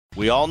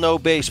We all know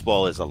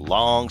baseball is a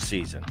long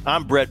season.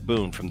 I'm Brett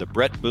Boone from the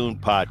Brett Boone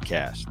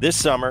Podcast. This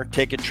summer,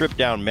 take a trip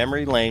down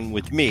memory lane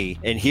with me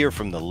and hear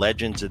from the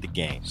legends of the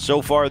game.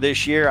 So far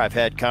this year, I've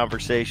had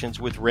conversations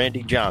with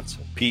Randy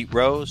Johnson, Pete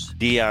Rose,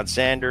 Deion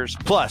Sanders.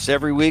 Plus,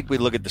 every week we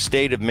look at the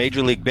state of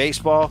Major League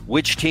Baseball,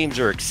 which teams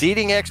are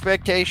exceeding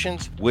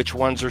expectations, which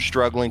ones are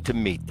struggling to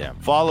meet them.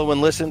 Follow and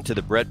listen to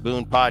the Brett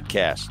Boone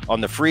Podcast on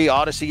the free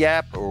Odyssey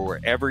app or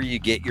wherever you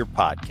get your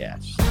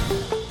podcasts.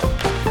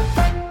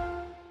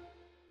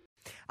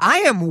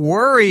 I am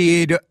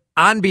worried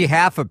on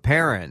behalf of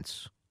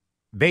parents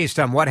based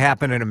on what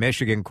happened in a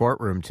Michigan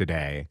courtroom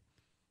today.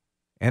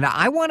 And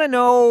I want to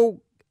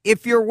know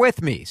if you're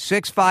with me.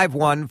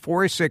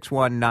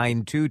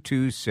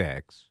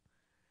 651-461-9226.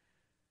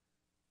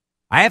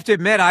 I have to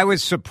admit, I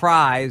was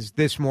surprised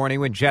this morning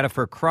when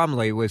Jennifer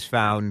Crumbley was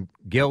found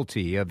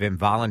guilty of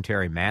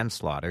involuntary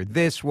manslaughter.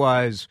 This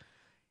was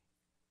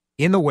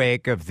in the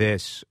wake of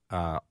this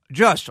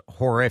just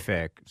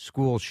horrific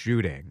school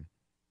shooting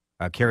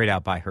carried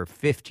out by her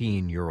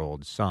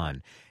 15-year-old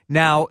son.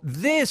 Now,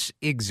 this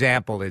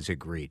example is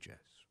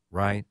egregious,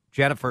 right?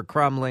 Jennifer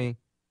Crumbley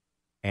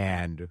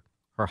and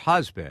her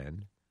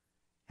husband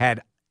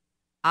had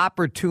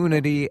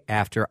opportunity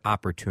after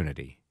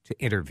opportunity to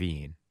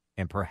intervene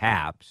and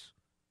perhaps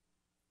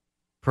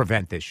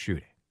prevent this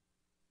shooting.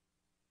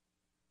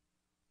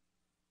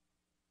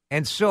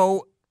 And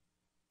so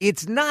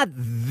it's not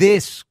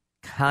this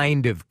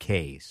kind of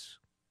case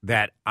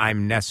that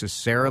I'm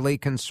necessarily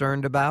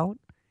concerned about.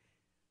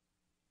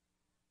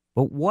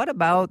 But what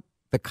about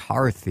the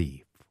car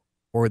thief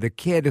or the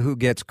kid who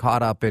gets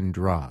caught up in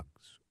drugs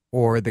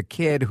or the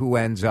kid who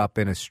ends up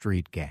in a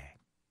street gang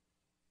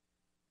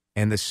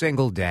and the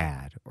single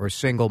dad or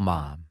single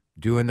mom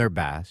doing their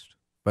best,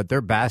 but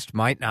their best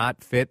might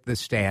not fit the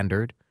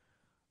standard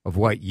of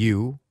what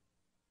you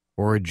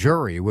or a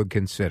jury would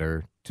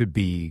consider to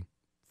be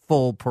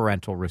full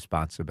parental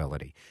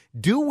responsibility?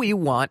 Do we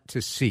want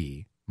to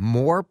see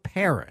more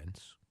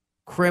parents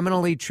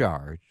criminally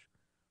charged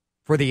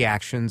for the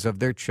actions of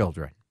their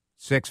children?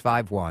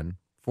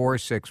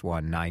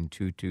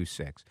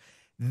 651-461-9226.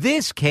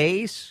 This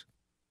case,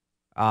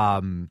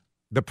 the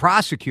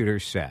prosecutor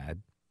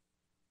said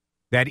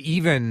that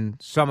even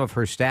some of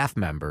her staff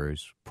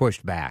members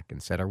pushed back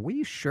and said, are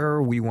we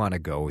sure we want to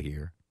go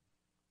here?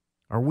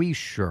 Are we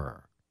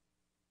sure?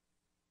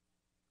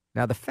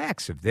 Now, the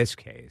facts of this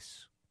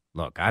case,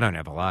 look, I don't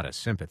have a lot of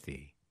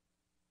sympathy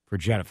for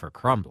Jennifer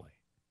Crumbley.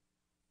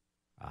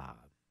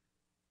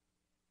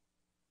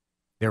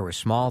 There were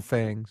small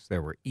things,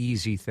 there were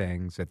easy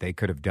things that they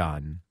could have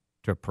done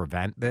to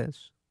prevent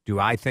this. Do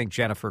I think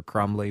Jennifer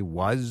Crumbley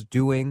was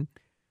doing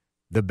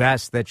the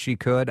best that she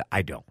could?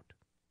 I don't.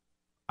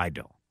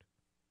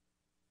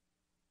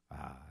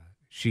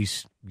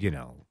 She's,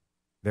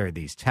 there are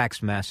these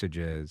text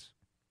messages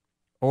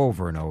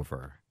over and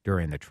over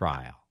during the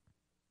trial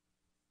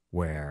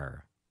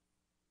where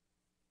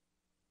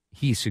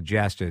he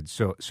suggested,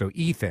 so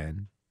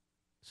Ethan,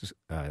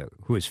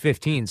 who is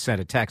 15,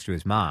 sent a text to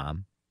his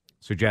mom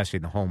suggesting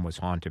the home was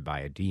haunted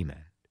by a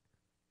demon.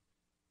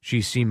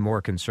 She seemed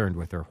more concerned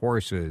with her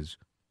horses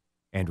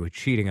and with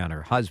cheating on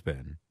her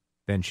husband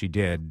than she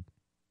did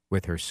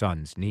with her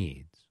son's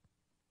needs.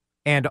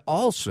 And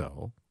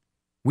also,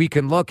 we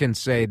can look and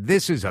say,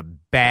 this is a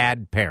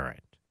bad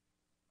parent.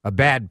 A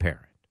bad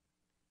parent.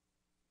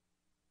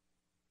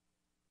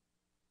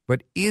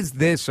 But is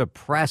this a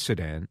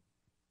precedent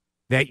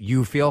that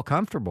you feel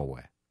comfortable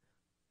with?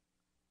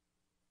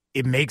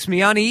 It makes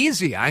me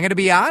uneasy. I'm going to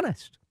be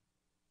honest.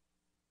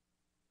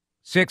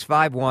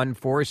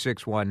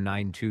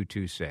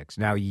 651-461-9226.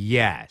 Now,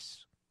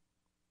 yes,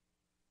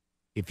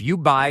 if you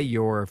buy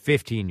your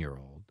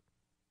 15-year-old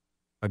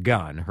a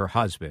gun, her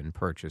husband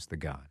purchased the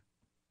gun,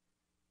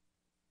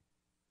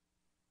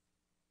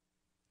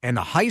 and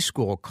the high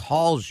school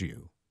calls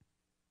you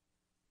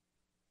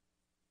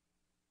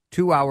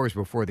 2 hours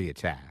before the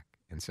attack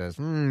and says,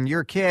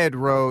 your kid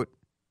wrote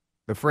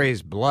the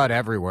phrase blood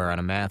everywhere on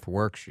a math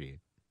worksheet,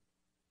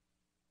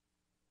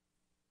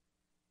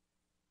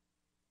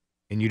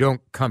 and you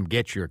don't come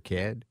get your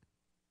kid,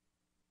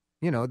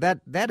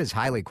 that is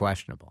highly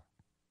questionable.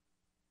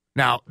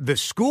 Now, the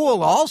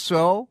school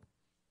also,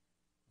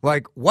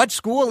 what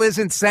school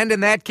isn't sending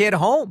that kid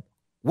home?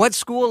 What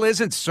school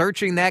isn't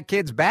searching that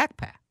kid's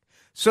backpack?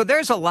 So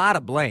there's a lot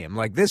of blame.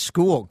 This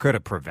school could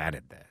have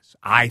prevented this,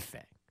 I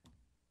think.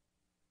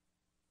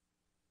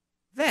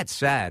 That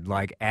said,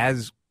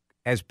 as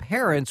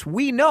parents,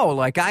 we know,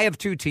 I have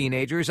two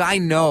teenagers, I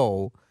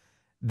know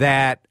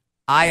that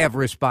I have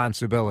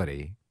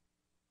responsibility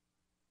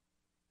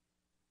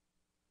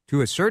to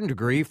a certain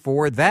degree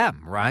for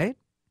them, right?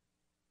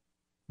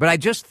 But I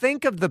just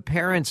think of the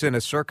parents in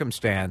a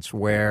circumstance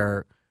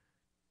where,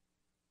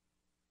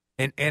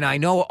 and I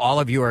know all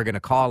of you are going to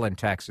call and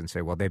text and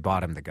say, well, they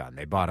bought him the gun.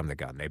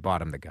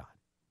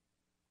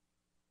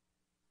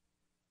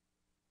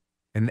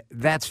 And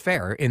that's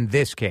fair in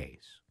this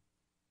case.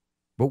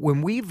 But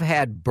when we've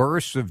had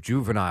bursts of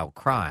juvenile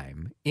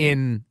crime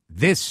in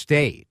this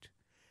state,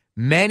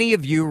 many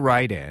of you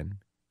write in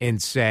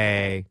and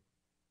say,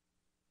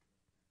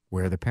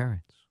 Where are the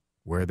parents?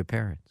 Where are the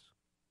parents?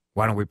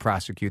 Why don't we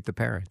prosecute the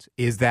parents?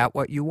 Is that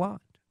what you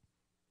want?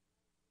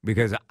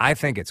 Because I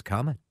think it's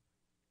coming.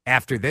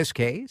 After this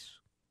case,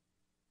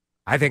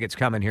 I think it's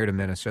coming here to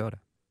Minnesota.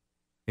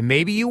 And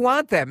maybe you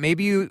want that.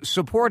 Maybe you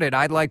support it.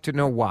 I'd like to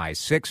know why.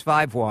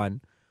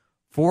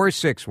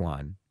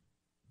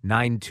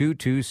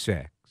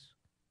 651-461-9226.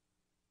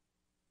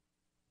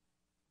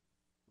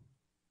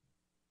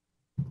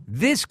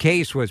 This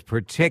case was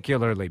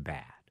particularly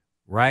bad,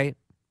 right?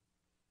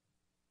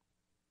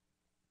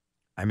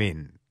 I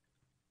mean,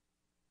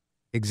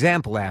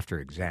 example after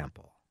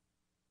example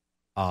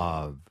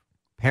of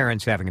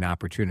parents having an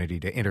opportunity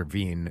to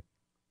intervene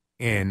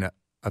in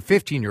a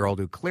 15-year-old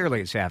who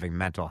clearly is having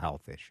mental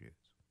health issues.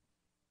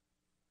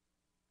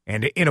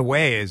 And in a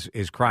way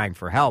is crying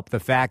for help. The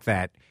fact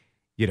that,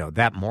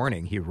 that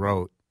morning he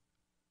wrote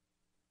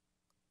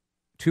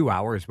 2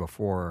 hours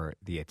before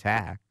the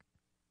attack,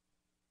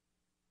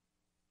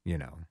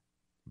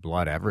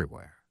 blood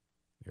everywhere.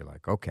 You're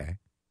like, okay.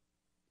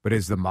 But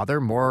is the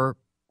mother more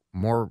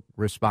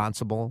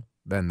responsible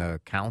than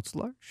the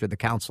counselor? Should the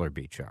counselor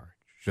be charged?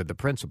 Should the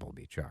principal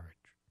be charged?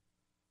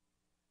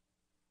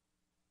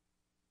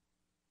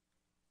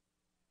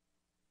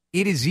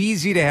 It is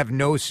easy to have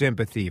no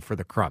sympathy for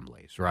the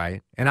Crumbleys,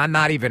 right? And I'm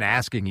not even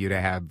asking you to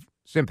have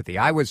sympathy.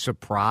 I was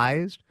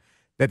surprised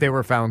that they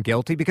were found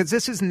guilty because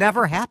this has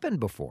never happened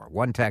before.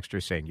 One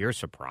texter saying, "You're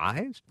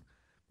surprised?"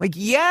 Like,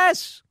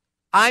 yes,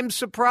 I'm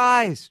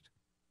surprised.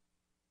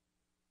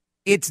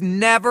 It's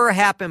never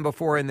happened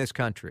before in this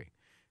country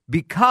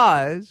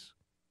because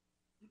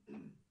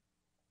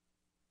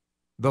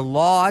the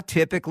law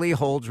typically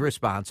holds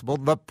responsible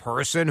the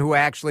person who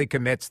actually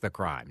commits the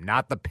crime,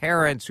 not the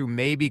parents who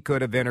maybe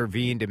could have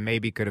intervened and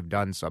maybe could have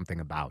done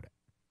something about it.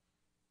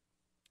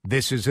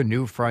 This is a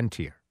new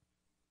frontier.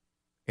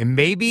 And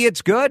maybe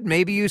it's good.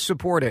 Maybe you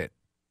support it.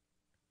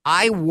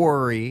 I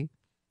worry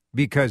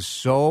because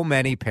so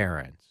many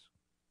parents,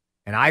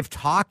 and I've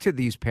talked to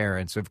these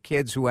parents of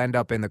kids who end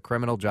up in the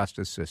criminal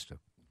justice system,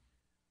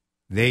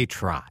 they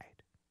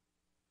tried.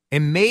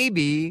 And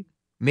maybe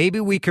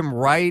we can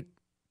write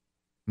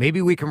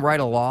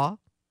a law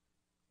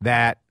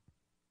that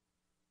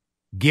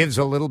gives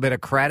a little bit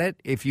of credit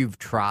if you've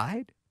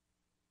tried.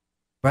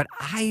 But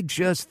I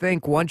just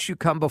think once you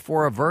come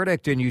before a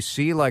verdict and you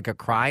see like a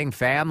crying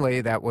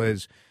family that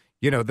was,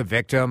 the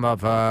victim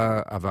of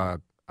a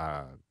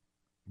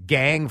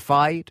gang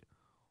fight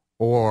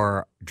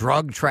or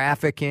drug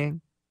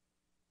trafficking,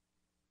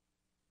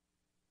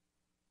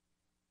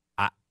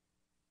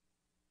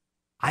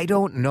 I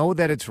don't know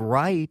that it's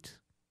right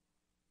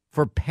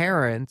for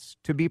parents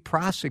to be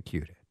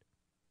prosecuted.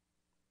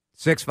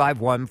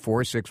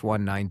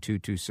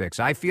 651-461-9226.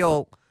 I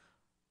feel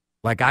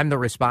like I'm the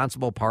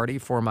responsible party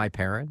for my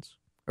parents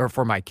or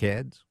for my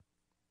kids.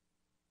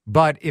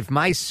 But if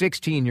my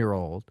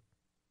 16-year-old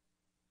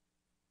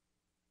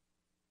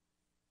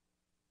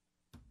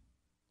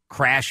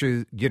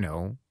crashes,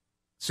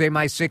 say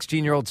my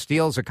 16-year-old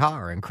steals a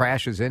car and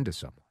crashes into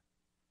someone,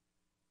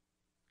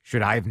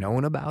 should I have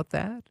known about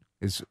that?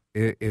 Is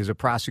a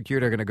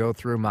prosecutor going to go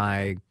through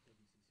my,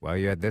 well,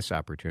 you had this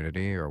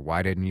opportunity, or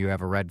why didn't you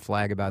have a red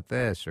flag about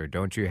this, or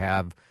don't you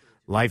have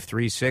Life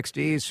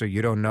 360 so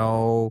you don't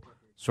know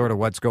sort of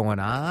what's going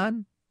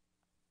on?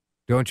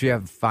 Don't you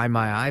have Find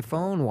My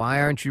iPhone? Why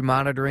aren't you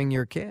monitoring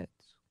your kids?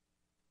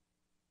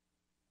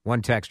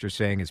 One texter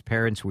saying, as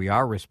parents, we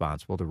are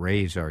responsible to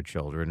raise our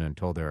children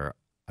until they're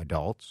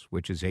adults,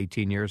 which is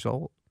 18 years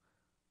old.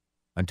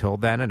 Until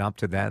then and up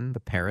to then, the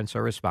parents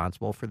are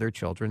responsible for their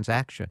children's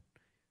action.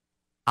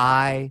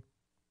 I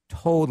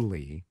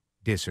totally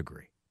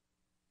disagree.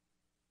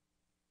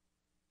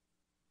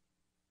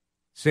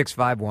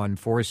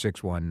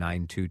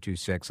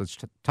 651-461-9226. Let's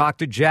talk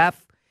to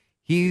Jeff.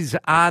 He's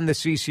on the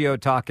CCO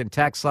Talk and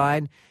Text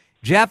line.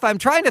 Jeff, I'm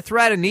trying to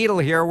thread a needle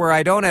here where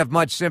I don't have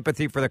much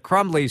sympathy for the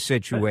Crumbley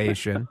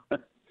situation.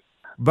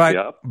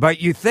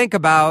 But you think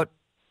about,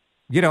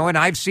 and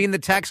I've seen the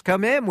text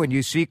come in when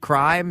you see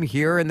crime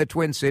here in the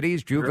Twin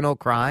Cities, juvenile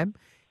crime,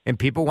 and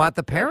people want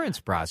the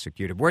parents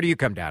prosecuted. Where do you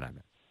come down on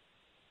it?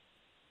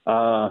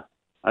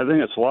 I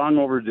think it's long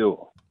overdue.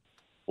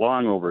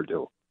 Long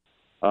overdue.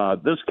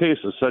 This case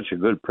is such a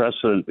good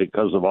precedent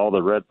because of all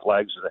the red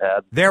flags it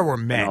had. There were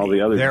many. All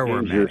the other there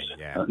dangers. Were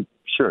many, yeah.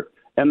 Sure.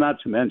 And not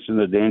to mention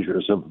the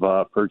dangers of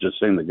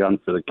purchasing the gun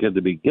for the kid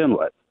to begin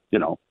with,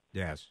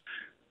 Yes.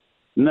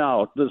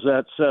 Now, does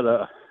that set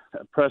a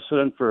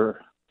precedent for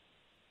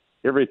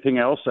everything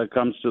else that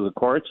comes to the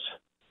courts?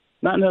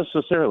 Not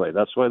necessarily.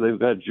 That's why they've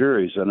got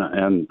juries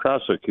and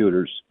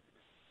prosecutors.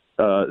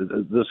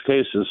 This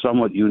case is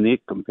somewhat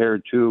unique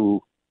compared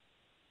to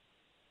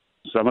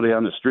somebody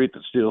on the street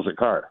that steals a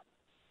car.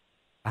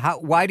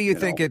 Why do you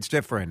think it's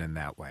different in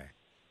that way?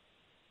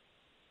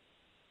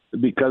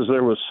 Because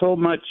there was so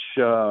much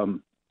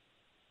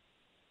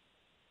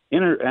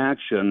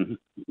interaction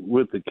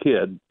with the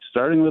kid,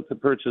 starting with the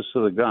purchase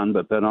of the gun,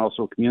 but then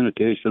also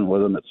communication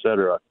with him, et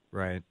cetera.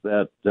 Right.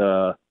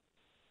 That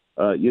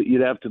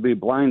you'd have to be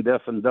blind,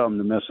 deaf, and dumb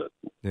to miss it.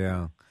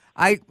 Yeah.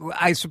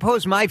 I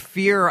suppose my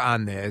fear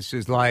on this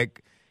is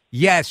like,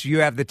 yes, you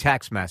have the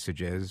text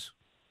messages,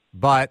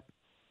 but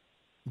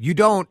you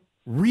don't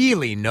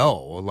really know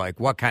like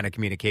what kind of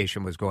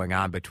communication was going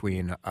on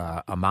between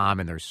a mom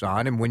and their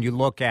son. And when you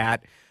look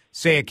at,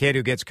 say, a kid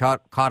who gets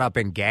caught up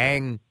in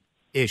gang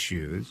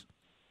issues,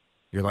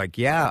 you're like,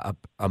 yeah,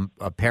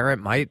 a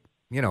parent might,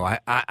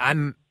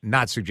 I'm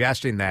not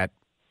suggesting that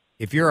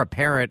if you're a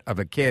parent of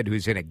a kid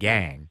who's in a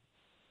gang,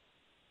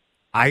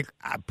 I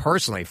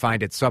personally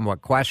find it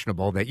somewhat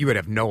questionable that you would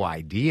have no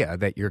idea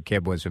that your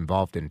kid was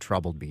involved in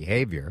troubled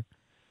behavior.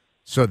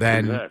 So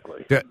then,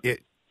 exactly.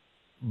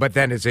 But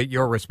then is it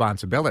your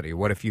responsibility?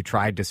 What if you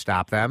tried to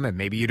stop them and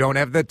maybe you don't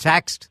have the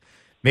text?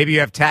 Maybe you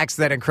have texts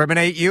that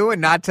incriminate you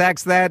and not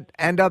texts that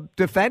end up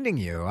defending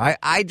you. I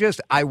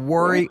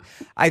worry.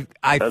 I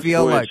That's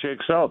feel the way like it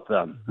shakes out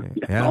then.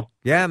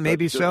 Yeah,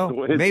 maybe That's just so. the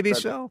way Maybe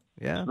that's so.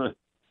 Yeah.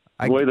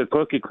 The way the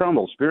cookie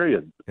crumbles,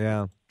 period.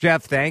 Yeah.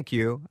 Jeff, thank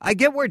you. I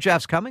get where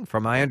Jeff's coming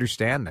from. I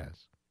understand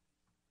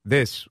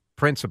this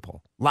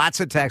principle. Lots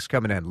of texts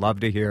coming in. Love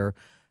to hear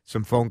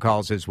some phone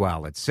calls as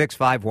well. It's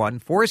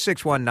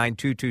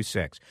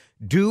 651-461-9226.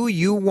 Do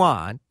you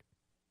want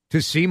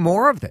to see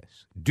more of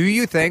this? Do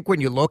you think when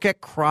you look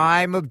at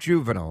crime of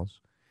juveniles,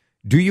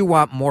 do you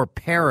want more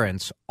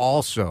parents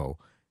also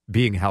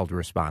being held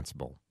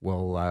responsible?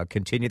 We'll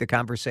continue the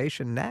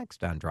conversation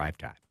next on Drive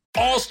Time.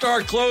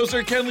 All-star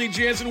closer Kenley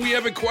Jansen, we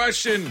have a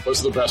question.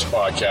 What's the best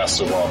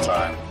podcast of all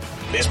time?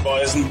 Baseball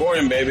isn't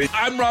boring, baby.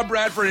 I'm Rob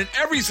Bradford, and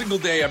every single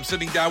day I'm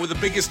sitting down with the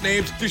biggest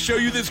names to show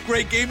you this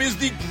great game is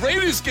the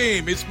greatest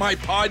game. It's my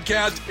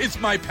podcast. It's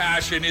my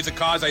passion. It's a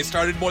cause I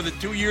started more than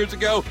 2 years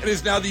ago and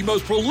is now the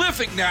most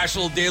prolific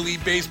national daily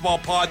baseball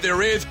pod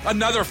there is.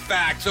 Another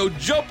fact, so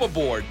jump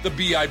aboard the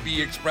BIB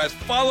Express.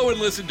 Follow and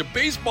listen to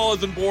Baseball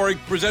Isn't Boring,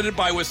 presented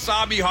by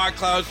Wasabi Hot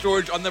Cloud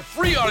Storage on the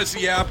free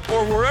Odyssey app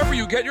or wherever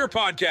you get your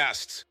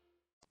podcasts.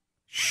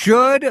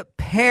 Should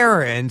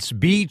parents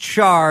be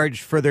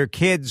charged for their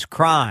kids'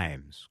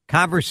 crimes?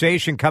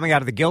 Conversation coming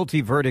out of the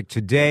guilty verdict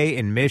today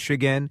in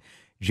Michigan.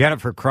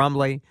 Jennifer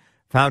Crumbley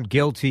found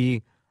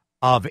guilty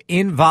of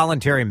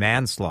involuntary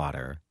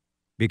manslaughter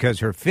because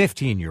her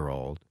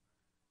 15-year-old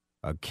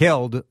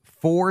killed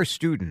 4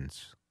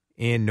 students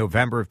in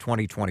November of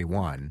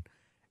 2021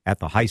 at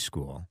the high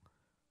school.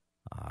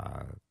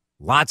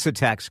 Lots of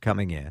texts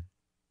coming in.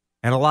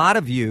 And a lot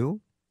of you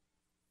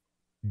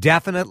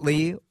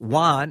definitely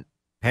want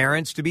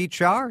parents to be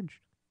charged.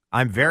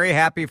 I'm very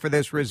happy for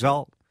this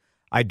result.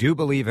 I do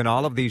believe in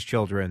all of these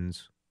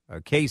children's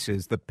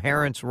cases, the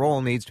parent's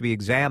role needs to be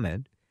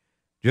examined,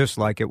 just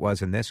like it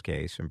was in this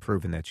case, and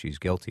proven that she's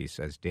guilty,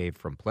 says Dave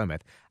from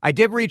Plymouth. I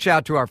did reach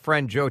out to our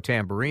friend Joe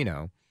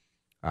Tamburino,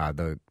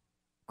 the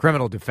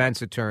criminal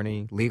defense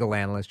attorney, legal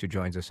analyst who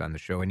joins us on the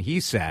show, and he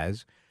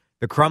says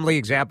the Crumbley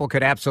example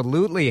could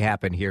absolutely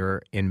happen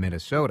here in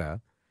Minnesota.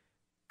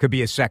 Could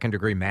be a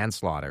second-degree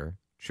manslaughter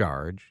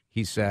charge.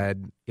 He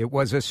said it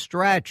was a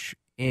stretch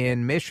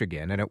in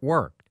Michigan, and it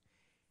worked.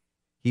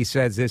 He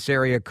says this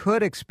area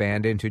could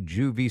expand into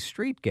juvie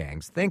street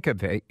gangs. Think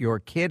of it. Your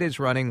kid is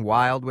running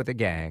wild with a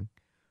gang,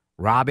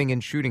 robbing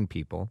and shooting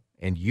people,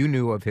 and you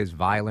knew of his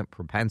violent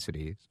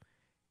propensities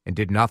and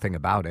did nothing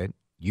about it.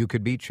 You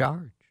could be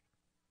charged.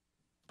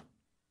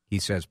 He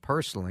says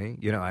personally,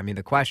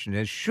 the question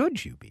is,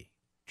 should you be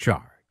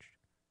charged?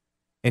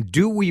 And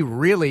do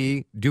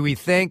we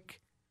think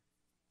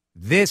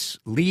this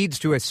leads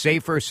to a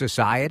safer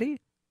society?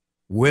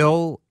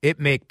 Will it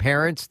make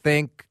parents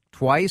think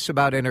twice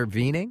about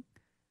intervening?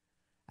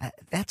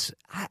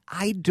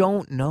 I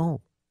don't know.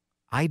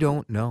 I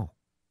don't know.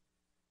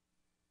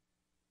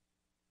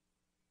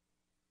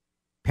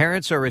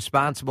 Parents are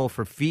responsible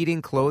for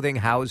feeding, clothing,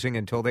 housing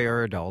until they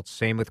are adults.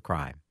 Same with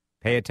crime.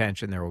 Pay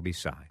attention, there will be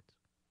signs,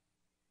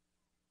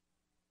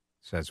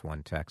 says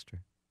one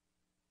texter.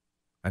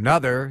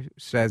 Another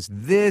says,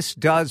 this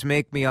does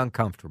make me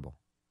uncomfortable.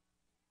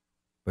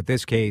 But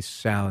this case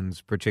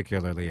sounds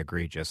particularly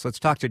egregious. Let's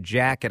talk to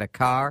Jack in a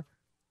car.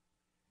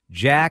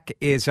 Jack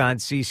is on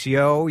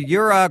CCO.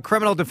 You're a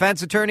criminal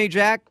defense attorney,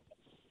 Jack?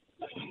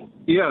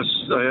 Yes,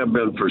 I have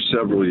been for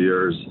several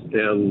years.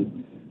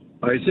 And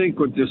I think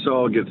what this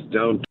all gets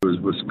down to is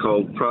what's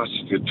called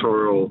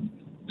prosecutorial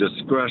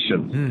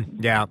discretion.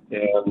 Yeah.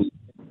 And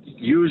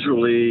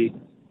usually,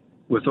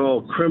 with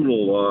all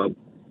criminal law,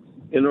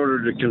 in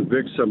order to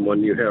convict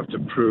someone, you have to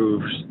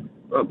prove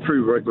a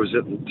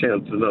prerequisite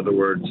intent. In other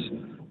words,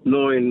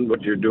 knowing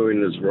what you're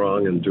doing is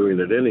wrong and doing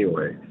it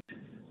anyway.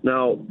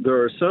 Now,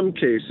 there are some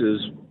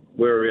cases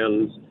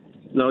wherein,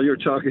 now you're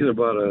talking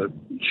about a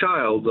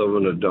child of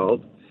an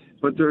adult,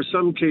 but there are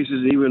some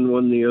cases even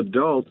when the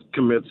adult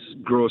commits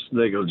gross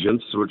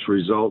negligence, which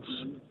results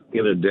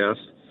in a death,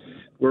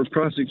 where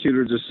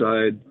prosecutors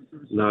decide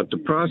not to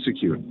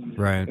prosecute.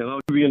 Right. And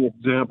I'll give you an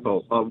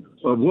example.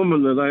 A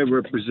woman that I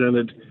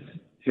represented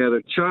had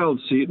a child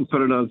seat and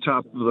put it on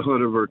top of the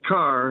hood of her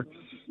car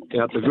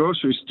at the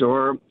grocery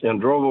store and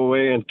drove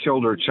away and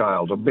killed her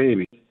child, a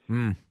baby.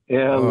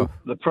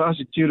 The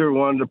prosecutor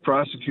wanted to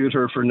prosecute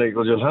her for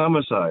negligent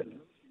homicide.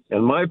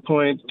 And my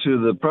point to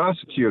the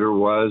prosecutor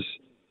was,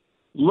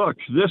 look,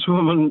 this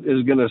woman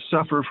is going to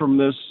suffer from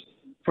this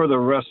for the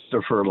rest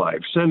of her life.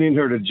 Sending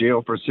her to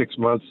jail for 6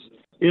 months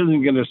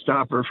isn't going to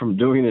stop her from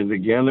doing it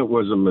again. It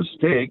was a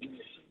mistake.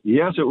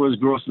 Yes, it was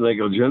gross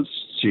negligence.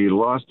 She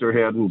lost her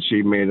head and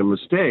she made a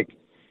mistake.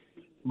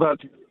 But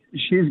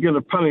she's going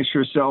to punish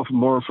herself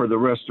more for the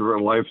rest of her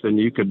life than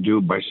you could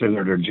do by sending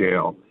her to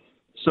jail.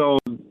 So,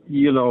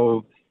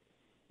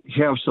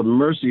 have some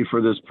mercy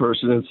for this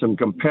person and some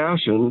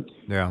compassion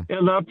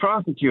and not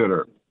prosecute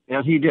her.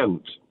 And he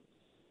didn't.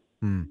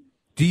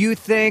 Do you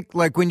think,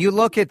 like, when you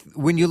look at,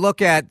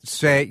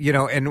 say,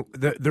 and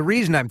the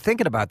reason I'm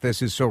thinking about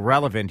this is so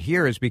relevant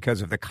here is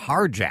because of the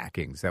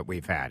carjackings that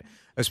we've had,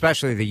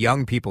 especially the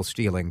young people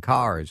stealing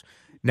cars.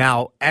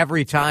 Now,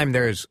 every time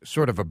there's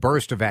sort of a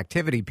burst of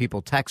activity,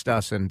 people text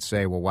us and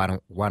say, well,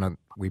 why don't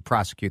we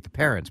prosecute the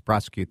parents?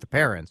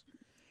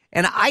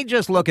 And I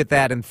just look at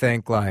that and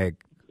think,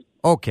 like,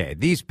 okay,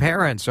 these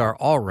parents are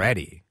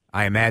already,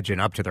 I imagine,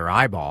 up to their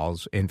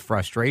eyeballs in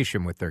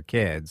frustration with their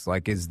kids.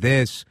 Like, is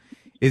this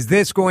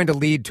going to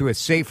lead to a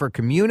safer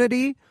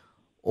community,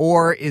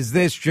 or is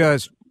this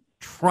just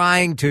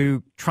trying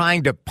to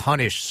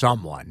punish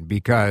someone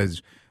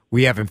because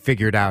we haven't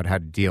figured out how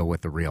to deal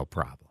with the real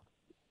problem?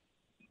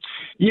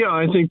 Yeah,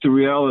 I think the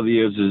reality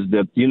is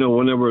that,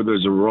 whenever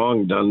there's a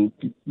wrong done,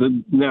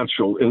 the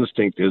natural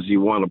instinct is you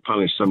want to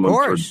punish someone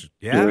for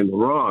doing the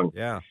wrong.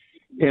 Yeah.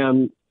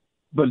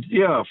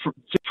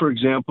 For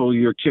example,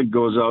 your kid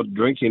goes out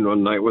drinking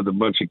one night with a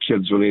bunch of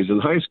kids when he's in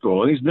high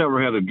school, and he's never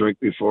had a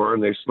drink before,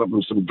 and they slip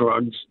him some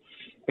drugs,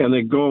 and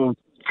they go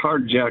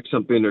carjack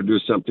something or do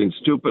something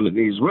stupid, and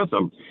he's with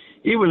them.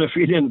 Even if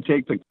he didn't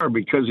take the car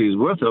because he's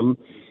with them,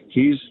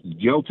 he's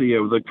guilty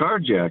of the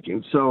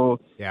carjacking.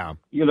 So, well,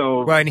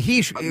 and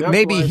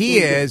maybe he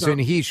is, and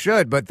he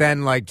should, but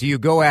then, like, do you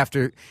go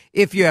after,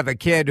 if you have a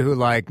kid who,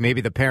 like,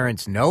 maybe the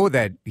parents know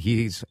that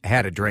he's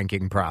had a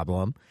drinking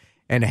problem,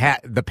 and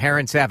the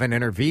parents haven't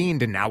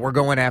intervened, and now we're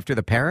going after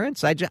the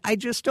parents? I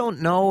just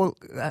don't know.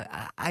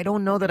 I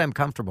don't know that I'm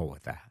comfortable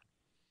with that.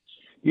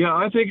 Yeah,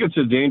 I think it's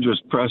a dangerous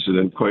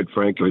precedent, quite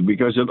frankly,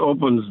 because it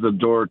opens the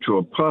door to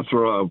a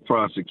plethora of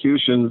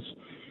prosecutions.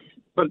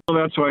 But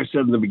that's why I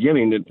said in the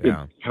beginning, it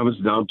comes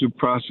down to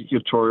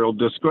prosecutorial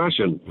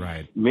discretion.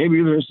 Right.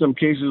 Maybe there's some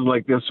cases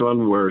like this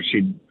one where her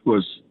conduct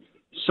was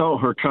so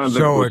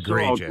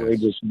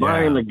outrageous,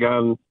 buying a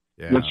gun,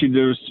 that she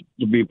deserves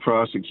to be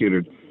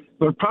prosecuted.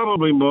 But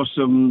probably most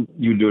of them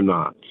you do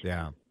not.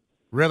 Yeah.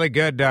 Really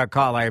good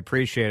call. I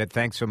appreciate it.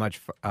 Thanks so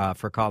much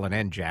for calling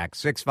in, Jack.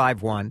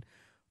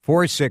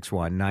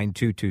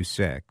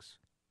 651-461-9226.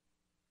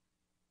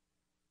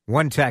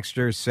 One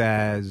texter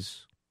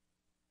says,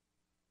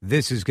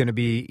 this is going to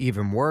be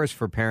even worse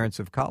for parents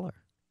of color.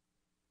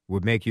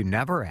 Would make you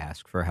never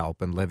ask for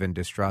help and live in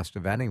distrust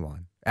of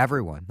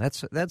everyone.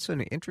 That's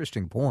an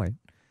interesting point.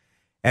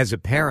 As a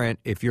parent,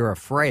 if you're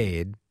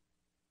afraid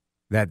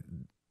that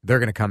they're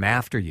going to come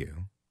after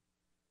you,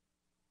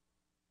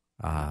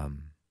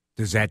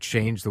 does that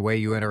change the way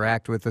you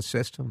interact with the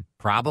system?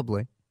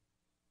 Probably.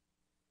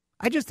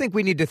 I just think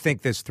we need to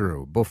think this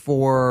through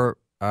before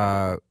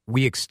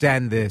we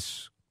extend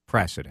this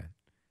precedent.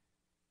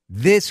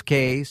 This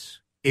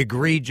case,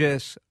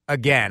 egregious.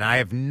 Again, I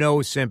have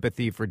no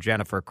sympathy for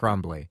Jennifer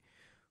Crumbley,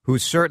 who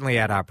certainly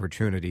had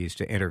opportunities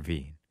to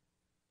intervene,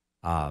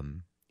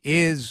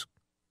 is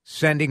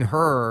sending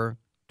her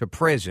to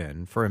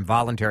prison for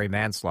involuntary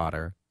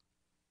manslaughter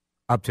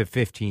up to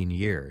 15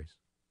 years.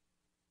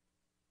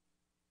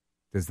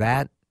 Does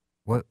that,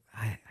 what,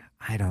 I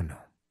don't know.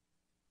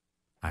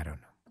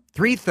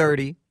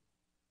 3:30.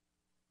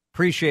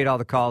 Appreciate all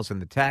the calls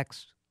and the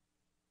text.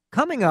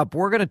 Coming up,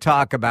 we're going to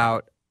talk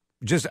about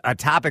just a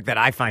topic that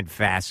I find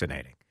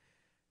fascinating.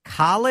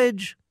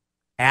 College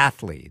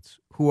athletes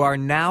who are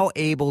now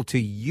able to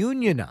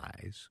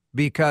unionize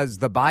because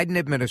the Biden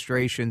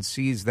administration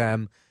sees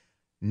them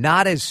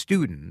not as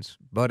students,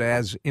 but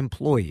as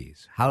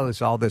employees. How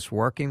is all this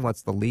working?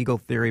 What's the legal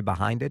theory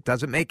behind it?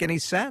 Doesn't make any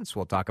sense.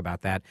 We'll talk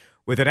about that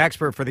with an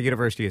expert for the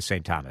University of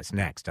St. Thomas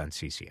next on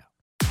CCO.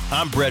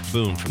 I'm Brett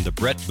Boone from the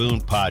Brett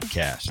Boone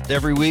Podcast.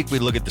 Every week we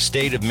look at the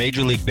state of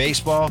Major League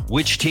Baseball,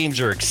 which teams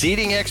are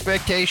exceeding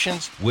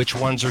expectations, which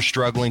ones are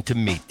struggling to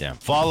meet them.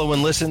 Follow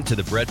and listen to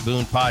the Brett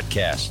Boone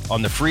Podcast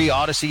on the free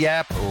Odyssey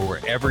app or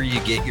wherever you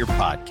get your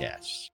podcasts.